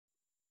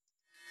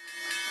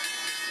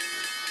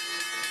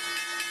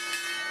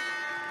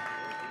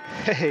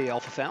Hey,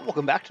 Alpha fam,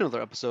 welcome back to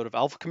another episode of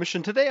Alpha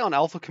Commission. Today on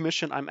Alpha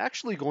Commission, I'm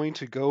actually going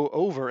to go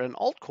over an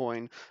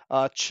altcoin,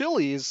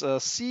 CHILIZ,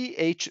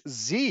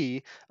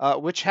 CHZ,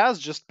 which has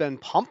just been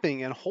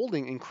pumping and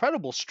holding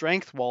incredible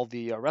strength while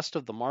the rest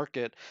of the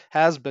market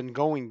has been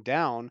going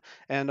down.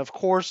 And of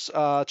course,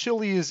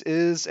 CHILIZ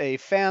is a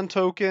fan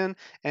token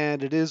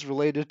and it is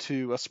related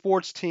to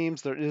sports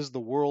teams. There is the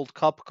World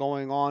Cup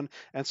going on.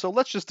 And so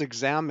let's just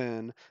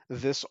examine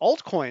this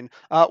altcoin.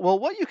 Well,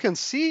 what you can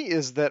see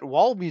is that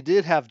while we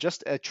did have just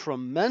a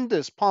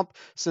tremendous pump,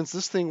 since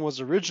this thing was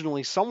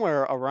originally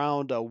somewhere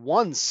around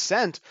 1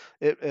 cent,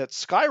 it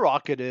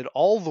skyrocketed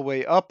all the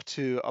way up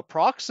to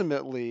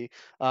approximately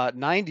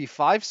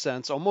 95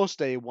 cents,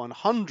 almost a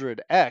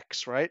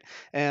 100x, right?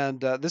 And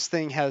this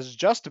thing has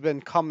just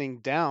been coming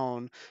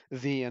down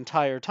the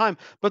entire time.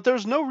 But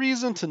there's no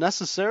reason to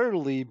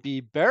necessarily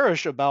be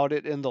bearish about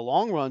it in the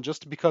long run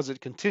just because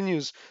it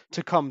continues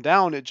to come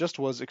down. It just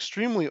was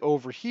extremely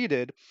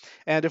overheated.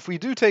 And if we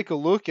do take a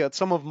look at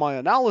some of my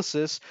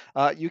analysis,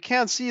 you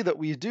can see that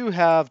we do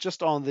have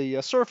just on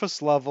the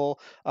surface level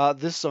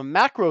this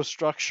macro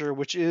structure,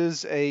 which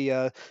is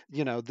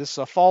this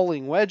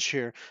falling wedge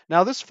here.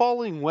 Now this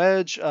falling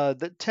wedge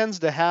that tends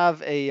to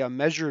have a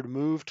measured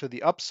move to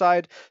the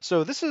upside.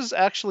 So this is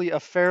actually a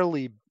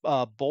fairly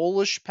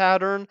bullish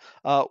pattern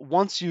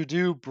once you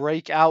do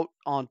break out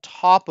on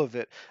top of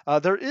it.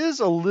 There is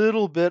a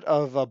little bit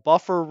of a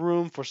buffer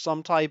room for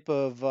some type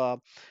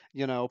of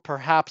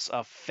perhaps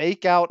a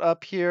fake out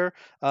up here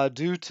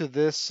due to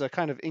this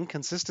kind of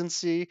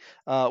inconsistency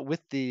with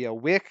the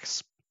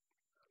wicks.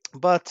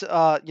 But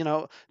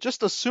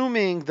just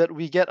assuming that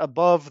we get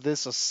above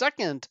this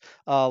second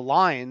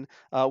line,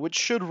 which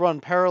should run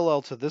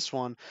parallel to this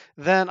one,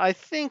 then I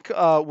think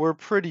we're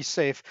pretty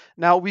safe.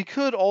 Now we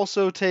could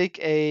also take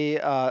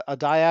a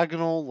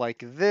diagonal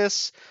like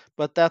this,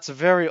 but that's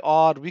very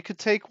odd. We could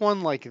take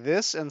one like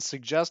this and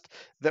suggest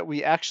that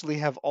we actually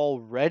have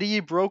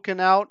already broken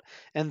out,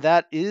 and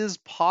that is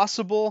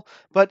possible.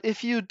 But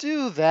if you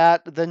do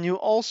that, then you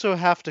also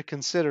have to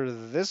consider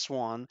this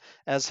one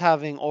as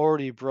having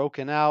already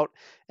broken out.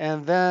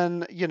 And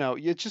then,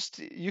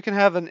 you can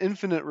have an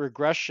infinite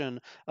regression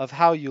of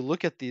how you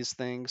look at these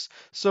things.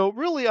 So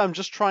really, I'm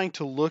just trying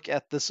to look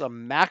at this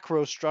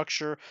macro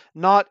structure,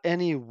 not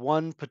any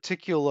one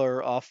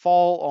particular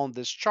fall on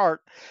this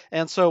chart.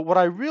 And so what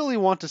I really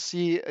want to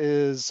see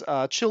is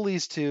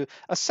CHILIZ to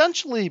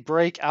essentially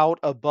break out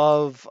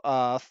above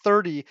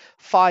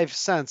 35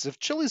 cents. If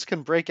CHILIZ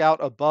can break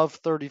out above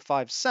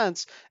 35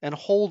 cents and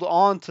hold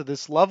on to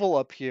this level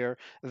up here,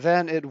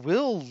 then it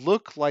will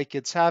look like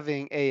it's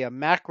having a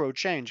macro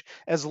change.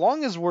 As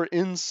long as we're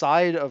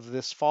inside of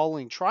this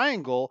falling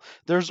triangle,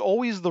 there's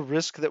always the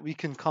risk that we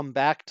can come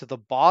back to the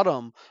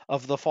bottom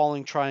of the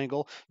falling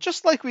triangle,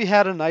 just like we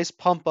had a nice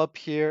pump up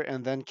here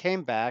and then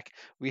came back.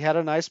 We had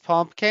a nice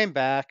pump, came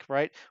back,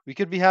 right? We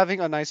could be having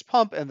a nice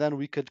pump and then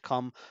we could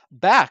come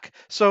back.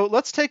 So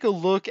let's take a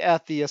look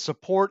at the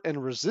support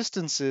and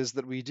resistances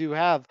that we do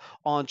have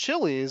on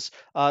CHILIZ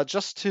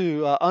just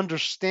to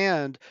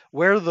understand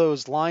where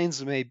those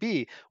lines may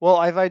be. Well,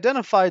 I've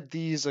identified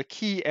these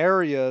key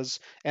areas,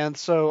 and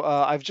so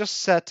I've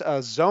just set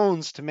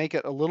zones to make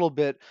it a little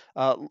bit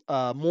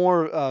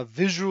more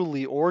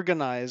visually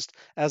organized,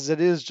 as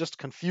it is just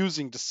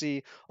confusing to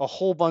see a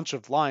whole bunch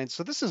of lines.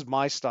 So this is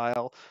my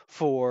style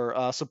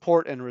for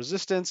support and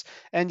resistance,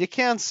 and you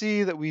can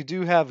see that we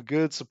do have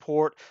good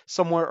support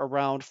somewhere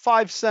around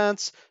 5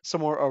 cents,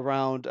 somewhere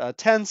around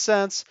 10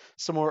 cents,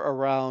 somewhere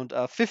around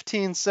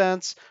 15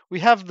 cents. We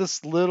have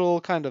this little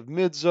kind of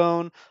mid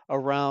zone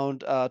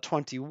around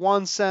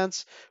 21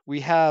 cents.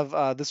 We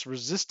have this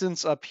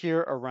resistance up here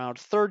around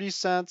 30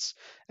 cents.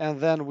 And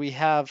then we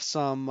have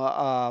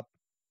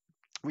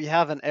we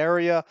have an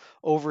area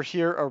over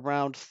here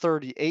around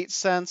 38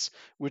 cents,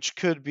 which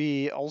could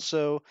be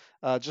also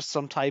just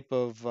some type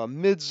of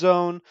mid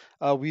zone.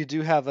 We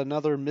do have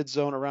another mid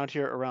zone around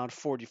here around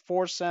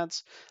 44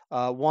 cents.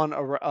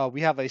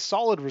 We have a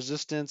solid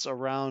resistance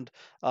around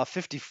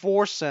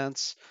 54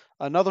 cents.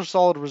 Another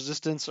solid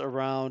resistance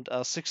around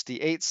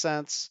 68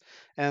 cents.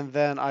 And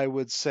then I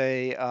would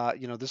say,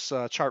 this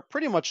chart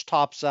pretty much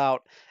tops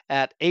out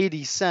at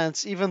 80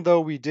 cents, even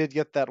though we did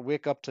get that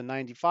wick up to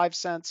 95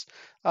 cents.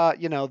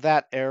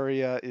 That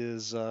area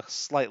is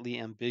slightly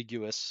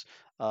ambiguous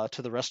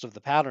to the rest of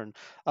the pattern.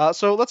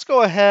 So let's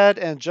go ahead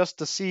and just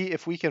to see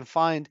if we can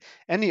find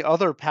any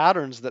other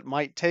patterns that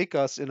might take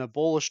us in a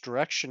bullish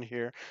direction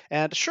here.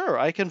 And sure,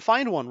 I can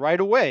find one right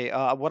away.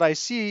 What I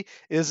see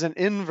is an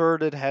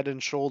inverted head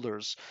and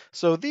shoulders.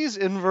 So these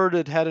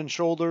inverted head and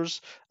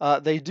shoulders,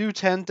 they do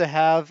tend to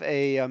have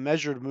a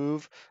measured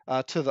move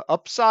to the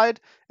upside.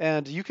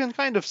 And you can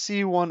kind of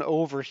see one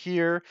over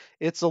here.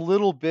 It's a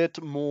little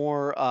bit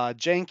more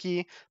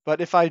janky,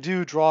 but if I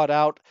do draw it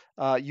out,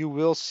 you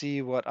will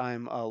see what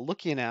I'm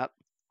looking at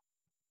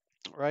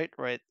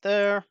right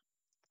there.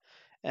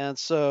 And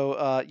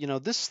so,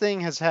 this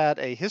thing has had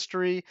a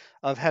history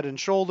of head and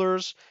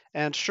shoulders,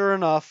 and sure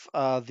enough,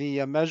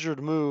 the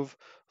measured move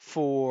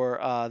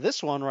for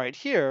this one right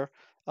here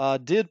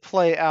did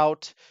play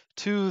out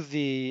to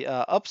the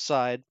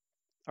upside,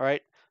 all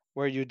right,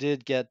 where you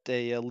did get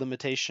a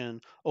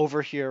limitation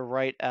over here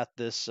right at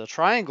this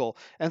triangle.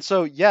 And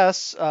so,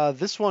 yes,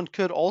 this one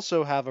could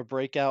also have a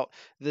breakout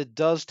that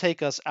does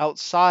take us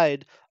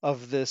outside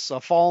of this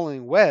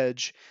falling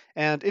wedge.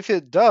 And if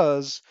it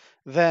does,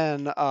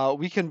 then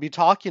we can be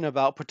talking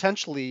about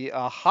potentially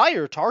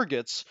higher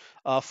targets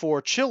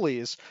for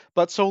CHILIZ.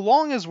 But so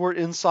long as we're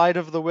inside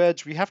of the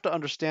wedge, we have to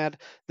understand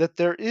that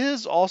there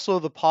is also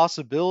the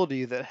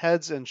possibility that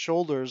heads and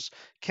shoulders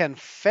can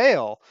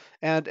fail.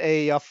 And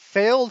a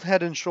failed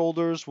head and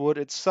shoulders would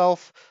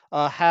itself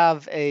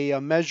have a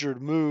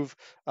measured move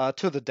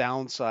to the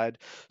downside.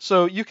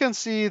 So you can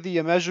see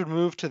the measured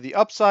move to the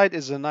upside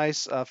is a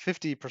nice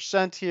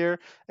 50% here.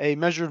 A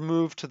measured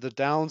move to the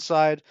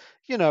downside,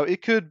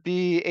 it could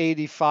be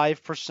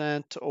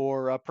 85%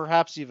 or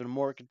perhaps even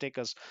more. It could take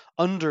us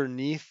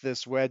underneath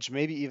this wedge,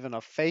 maybe even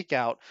a fake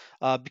out,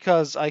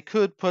 because I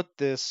could put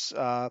this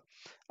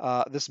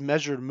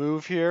measured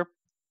move here,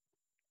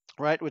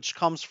 right, which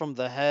comes from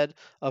the head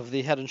of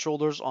the head and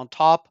shoulders on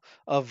top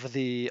of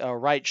the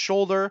right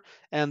shoulder,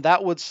 and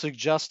that would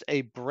suggest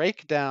a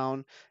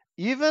breakdown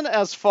even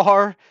as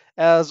far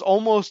as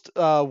almost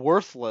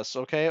worthless,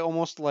 okay,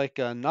 almost like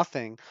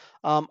nothing.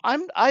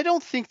 I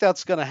don't think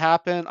that's going to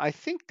happen. I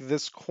think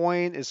this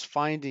coin is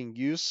finding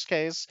use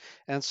case,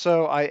 and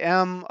so I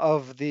am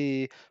of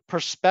the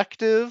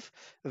perspective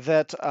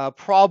that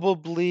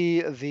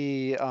probably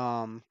the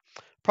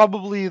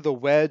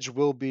wedge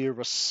will be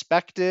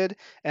respected.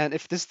 And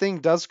if this thing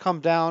does come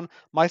down,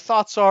 my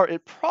thoughts are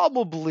it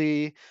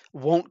probably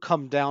won't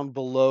come down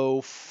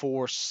below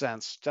 4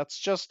 cents. That's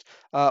just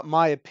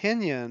my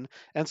opinion.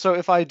 And so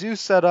if I do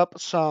set up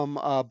some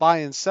buy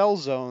and sell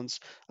zones,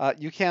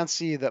 you can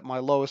see that my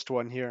lowest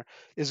one here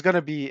is going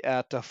to be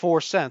at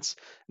 4 cents.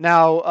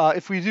 Now,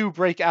 if we do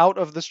break out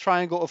of this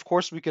triangle, of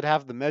course, we could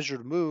have the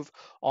measured move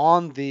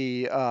on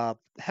the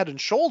head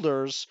and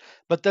shoulders,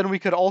 but then we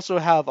could also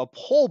have a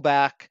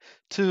pullback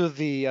to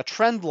the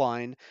trend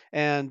line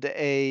and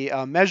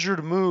a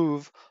measured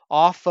move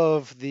off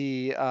of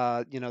the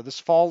this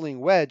falling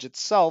wedge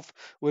itself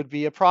would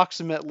be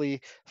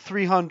approximately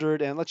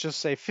 300 and let's just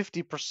say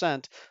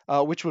 50%,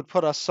 which would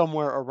put us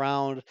somewhere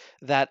around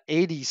that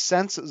 80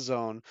 cents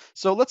zone.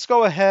 So let's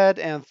go ahead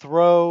and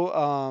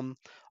throw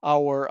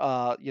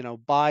our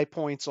buy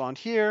points on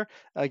here,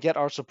 get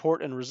our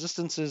support and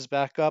resistances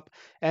back up,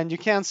 and you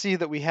can see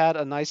that we had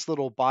a nice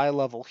little buy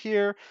level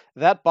here.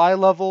 That buy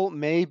level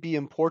may be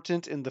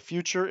important in the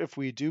future if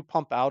we do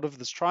pump out of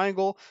this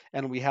triangle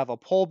and we have a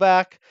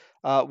pullback.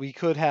 We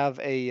could have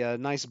a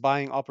nice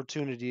buying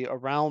opportunity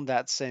around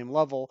that same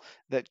level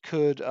that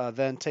could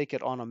then take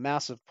it on a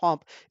massive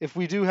pump. If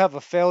we do have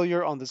a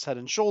failure on this head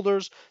and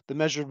shoulders, the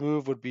measured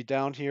move would be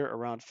down here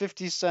around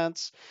 50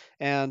 cents.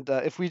 And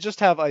if we just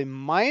have a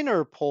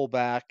minor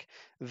pullback,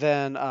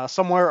 then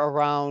somewhere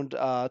around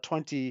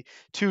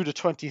 22 to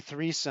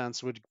 23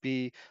 cents would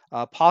be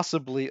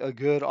possibly a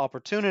good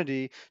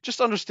opportunity.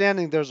 Just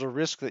understanding there's a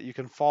risk that you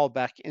can fall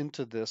back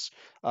into this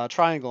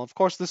triangle. Of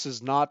course, this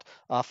is not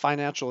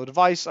financial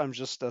advice. I'm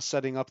just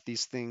setting up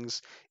these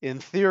things in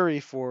theory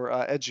for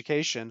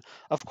education.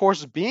 Of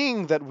course,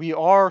 being that we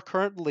are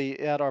currently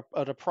at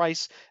a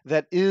price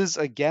that is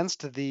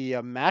against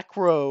the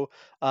macro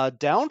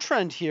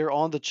downtrend here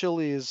on the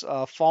CHILIZ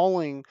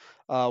falling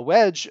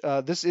wedge,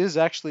 this is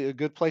actually a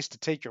good place to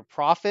take your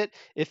profit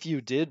if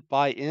you did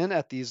buy in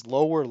at these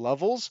lower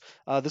levels.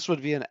 This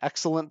would be an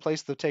excellent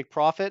place to take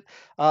profit.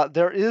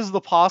 There is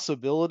the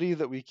possibility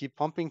that we keep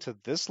pumping to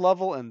this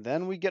level and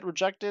then we get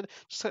rejected,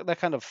 just that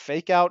kind of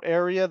fake out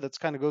area that's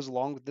kind of goes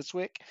along with this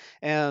wick.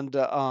 And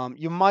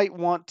you might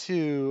want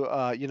to,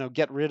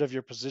 get rid of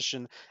your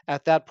position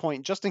at that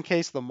point, just in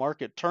case the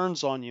market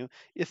turns on you,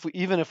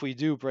 even if we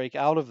do break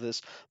out of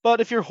this. But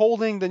if you're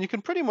holding, then you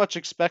can pretty much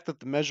expect that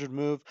the measured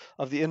move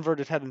of the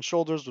inverted head and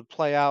shoulders would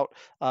play out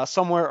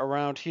somewhere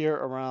around here,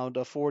 around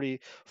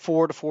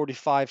 44 to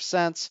 45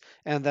 cents,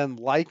 and then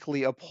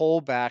likely a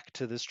pullback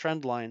to this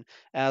trend line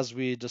as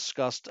we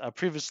discussed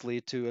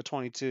previously to a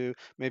 22,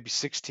 maybe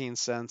 16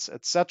 cents,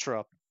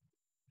 etc.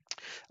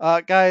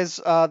 Guys,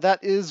 that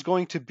is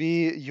going to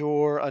be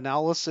your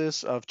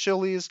analysis of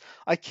CHILIZ.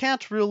 I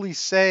can't really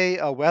say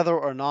whether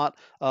or not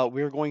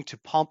we're going to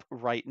pump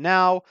right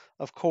now.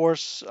 Of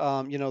course,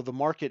 the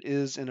market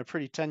is in a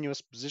pretty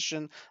tenuous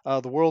position.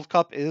 The World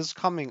Cup is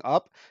coming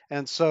up,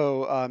 and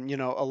so,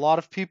 a lot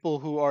of people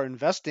who are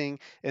investing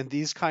in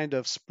these kind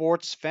of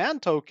sports fan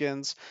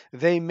tokens,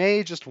 they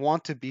may just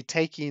want to be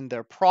taking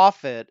their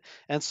profit,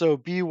 and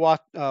so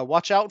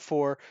watch out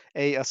for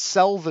a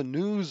sell the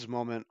news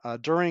moment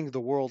during the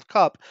World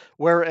Cup,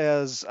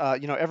 whereas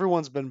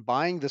everyone's been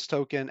buying this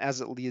token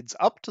as it leads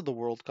up to the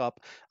World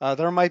Cup.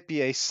 There might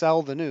be a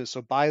sell the news,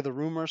 so buy the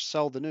rumor,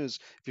 sell the news.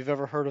 If you've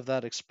ever heard of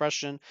that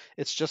expression,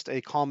 it's just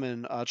a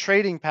common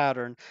trading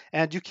pattern.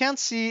 And you can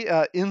see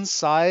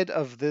inside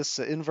of this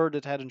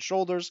inverted head and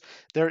shoulders,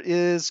 there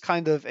is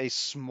kind of a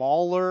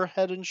smaller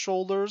head and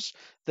shoulders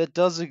that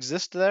does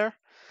exist there.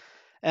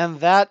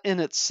 And that in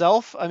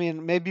itself, I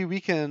mean, maybe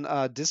we can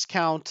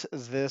discount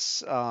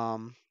this,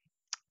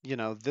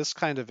 this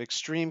kind of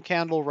extreme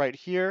candle right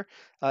here.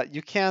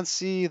 You can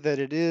see that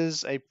it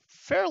is a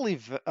fairly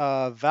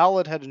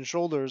valid head and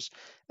shoulders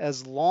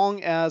as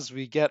long as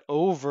we get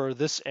over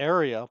this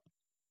area.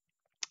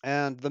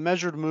 And the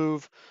measured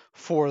move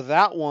for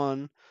that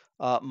one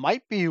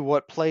might be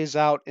what plays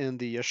out in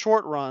the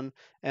short run,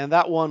 and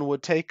that one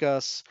would take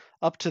us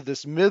up to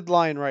this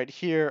midline right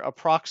here,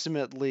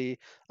 approximately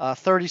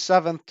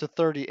 37 to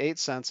 38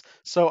 cents.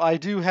 So I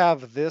do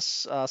have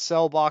this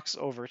sell box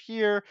over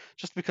here,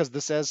 just because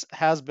this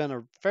has been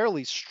a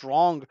fairly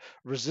strong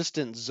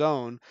resistance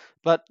zone.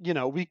 But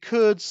we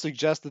could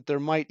suggest that there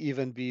might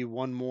even be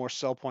one more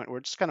sell point where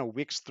it just kind of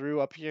wicks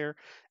through up here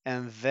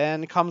and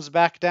then comes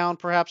back down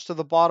perhaps to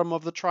the bottom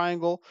of the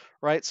triangle,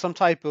 right? Some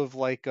type of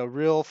like a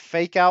real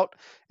fake out,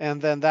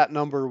 and then that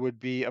number would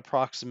be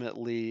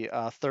approximately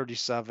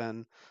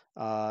 37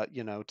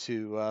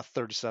 to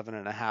 37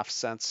 and a half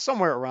cents,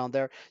 somewhere around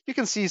there. You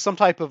can see some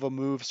type of a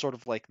move, sort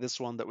of like this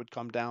one that would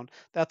come down.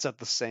 That's at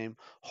the same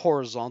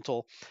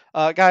horizontal.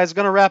 Guys,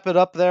 going to wrap it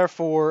up there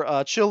for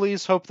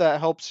CHILIZ. Hope that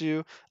helps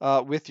you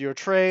with your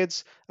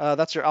trades.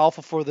 That's your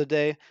alpha for the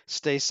day.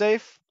 Stay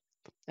safe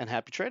and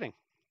happy trading.